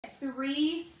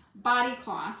3 body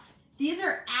cloths. These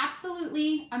are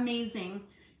absolutely amazing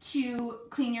to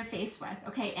clean your face with,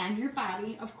 okay, and your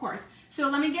body, of course. So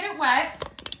let me get it wet.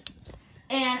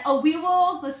 And we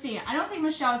will, let's see, I don't think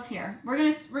Michelle's here. We're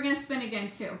gonna spin again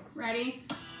too. Ready?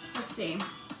 Let's see.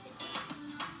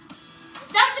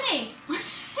 Stephanie!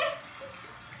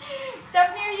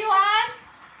 Stephanie, are you on?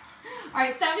 All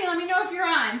right, Stephanie, let me know if you're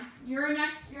on. You're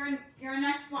next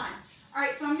one. All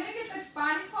right, so I'm gonna get this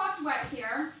body cloth wet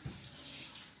here.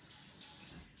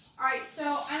 All right, so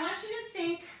I want you to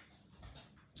think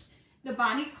the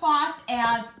body cloth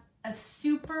as a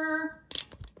super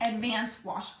advanced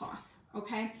washcloth,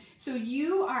 okay? So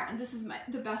you are, this is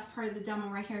the best part of the demo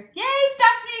right here. Yay,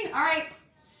 Stephanie! All right,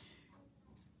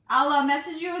 I'll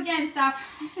message you again, Steph.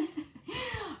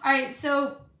 All right,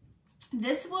 so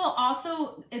this will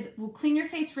also, it will clean your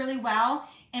face really well,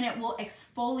 and it will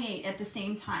exfoliate at the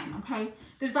same time, okay?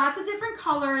 There's lots of different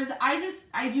colors.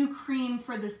 I do cream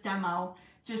for this demo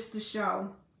just to show.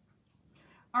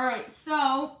 All right,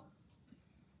 so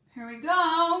here we go.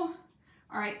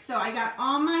 All right, so I got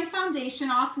all my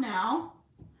foundation off now,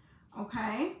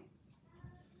 okay?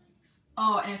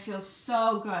 Oh, and it feels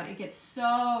so good. It gets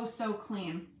so, so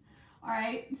clean. All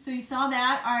right, so you saw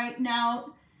that. All right,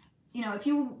 now, you know, if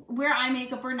you wear eye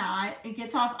makeup or not, it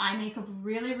gets off eye makeup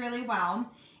really, really well.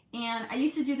 And I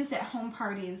used to do this at home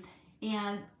parties,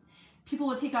 and people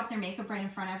would take off their makeup right in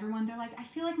front of everyone. They're like, I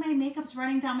feel like my makeup's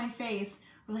running down my face.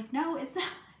 We're like, no, it's not.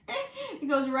 It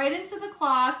goes right into the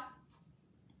cloth.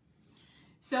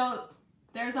 So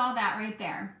there's all that right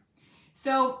there.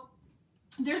 So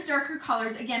there's darker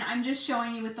colors. Again, I'm just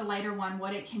showing you with the lighter one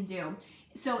what it can do.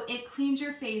 So it cleans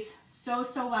your face so,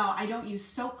 so well. I don't use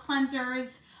soap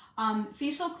cleansers,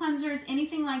 facial cleansers,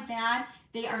 anything like that.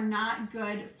 They are not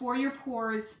good for your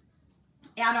pores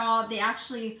at all. They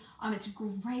actually, it's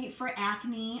great for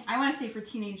acne. I want to say for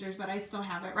teenagers, but I still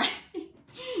have it, right?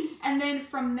 And then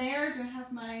from there, do I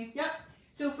have my, yep.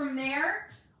 So from there,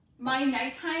 my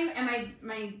nighttime and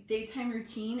my daytime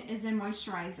routine is in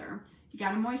moisturizer. You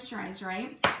got to moisturize,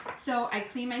 right? So I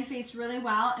clean my face really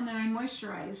well, and then I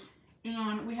moisturize.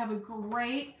 And we have a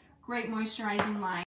great, great moisturizing line.